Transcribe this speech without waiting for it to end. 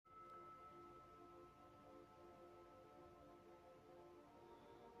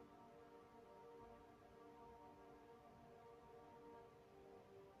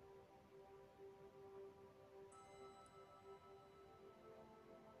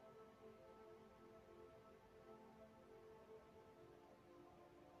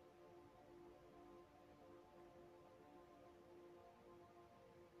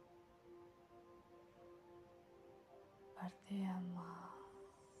Arteama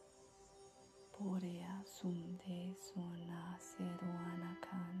Purea Sumde Suana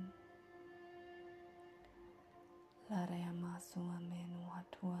Seruanakan Lareama Suamenu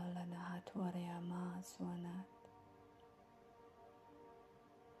Hatua Lana Hatuareama Suanat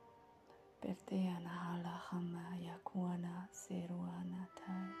Perteana Halahama Yakuana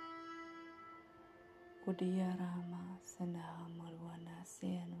Seruanatai Udiarama Sanahamalwana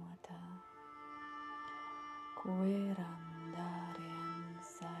Seanuata Kueram Darian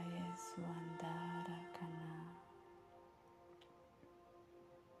Saye Suandara Kana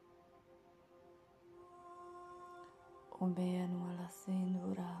Obean wala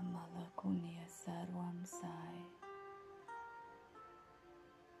sindura malakunia sarwam sai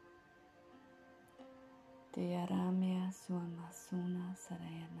Tearamia suamasuna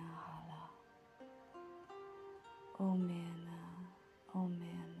sarayana hala Omena,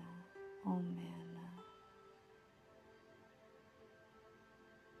 Omena, Omena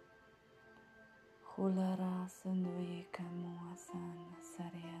Hulara sandui kamuasan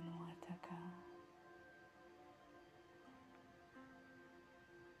sarayanuataka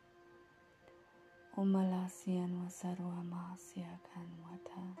Omalasian wasarwa mahasiakan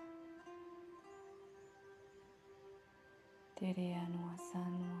wata Tirian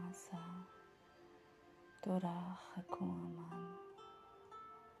wasan wasa Tora hakuaman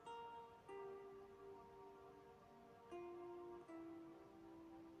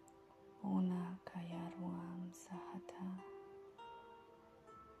Una kayaruam sahata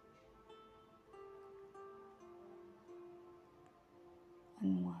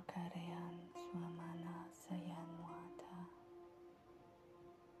Anwa karean swamana sayanwata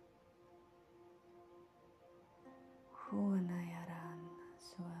Huanayaran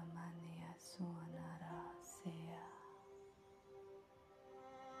swamania suanara sea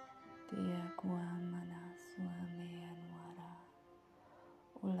Dia kuamana suameanwara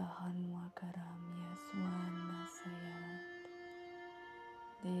Ulahan wakaram yaswana sayat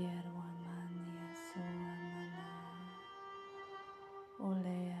Dia ruamania suamana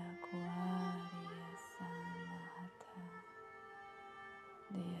Olea kuaria sanahata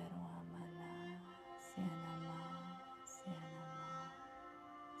Dia ruamana sianama sianama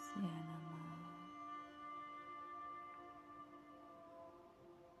sianama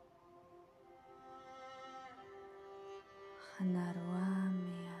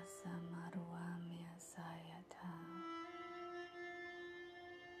Hanaruamia samaruamia sayata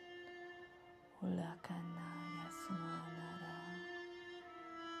Ulakana yaswanara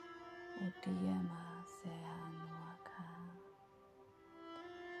Utiyama sehanuaka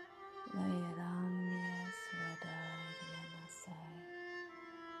Lairamia swadarianasai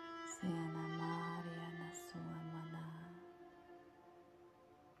Sianamariana suamana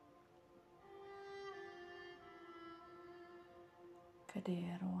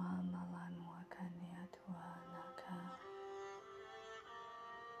Kaderuamalan wakania tuanaka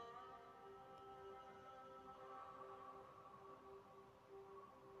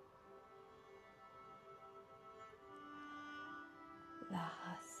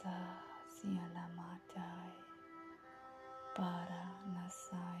Lahasa sianamatai Para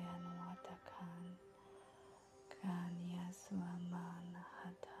nasayan watakan Kanya suamana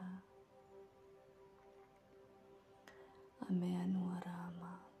hata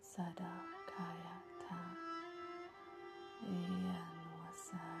Ameanuarama sada kayata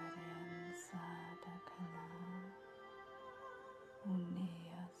Eanuasarian sada kana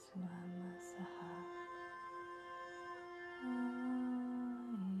Unia suama saha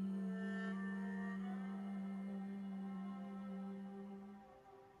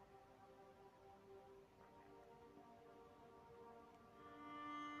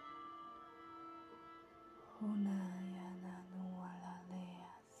Hunayana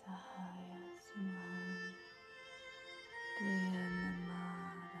nualalea sahaya suman Dia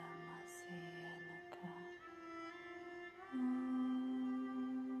namara masianaka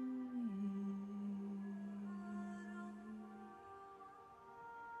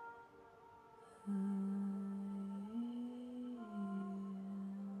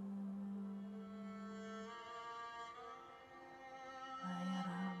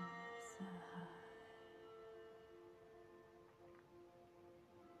Ayaram sahaya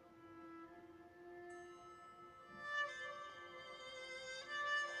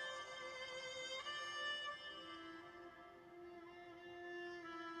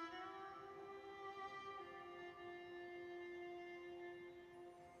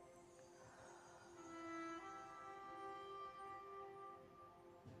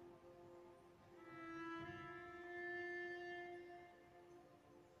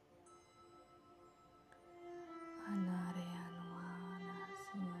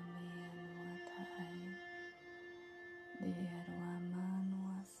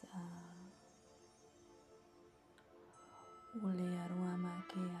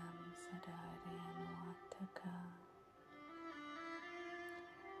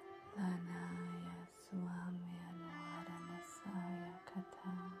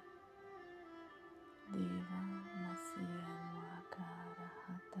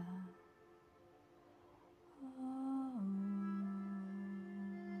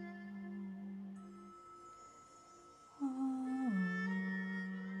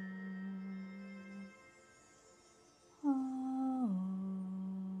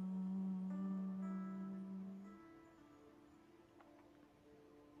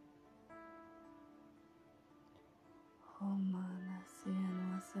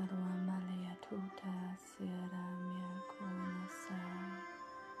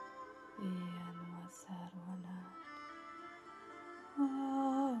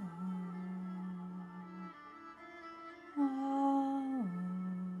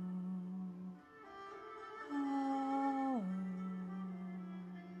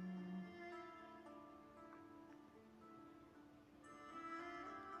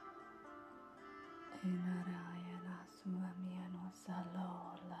Hinarayana Swamiano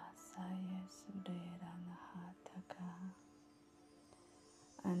Salola Saya Sudera Nahataka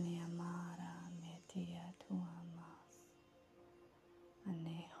Anyamara Metia Tuamas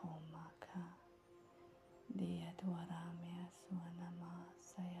Anehomaka Diatwaramia Swanama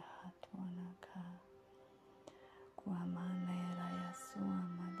Sayahatuanaka Kwamanera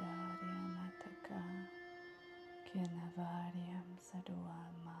Yasuamadaria Nataka Kinavariam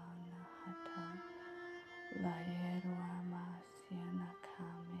Saduamana Hata Laero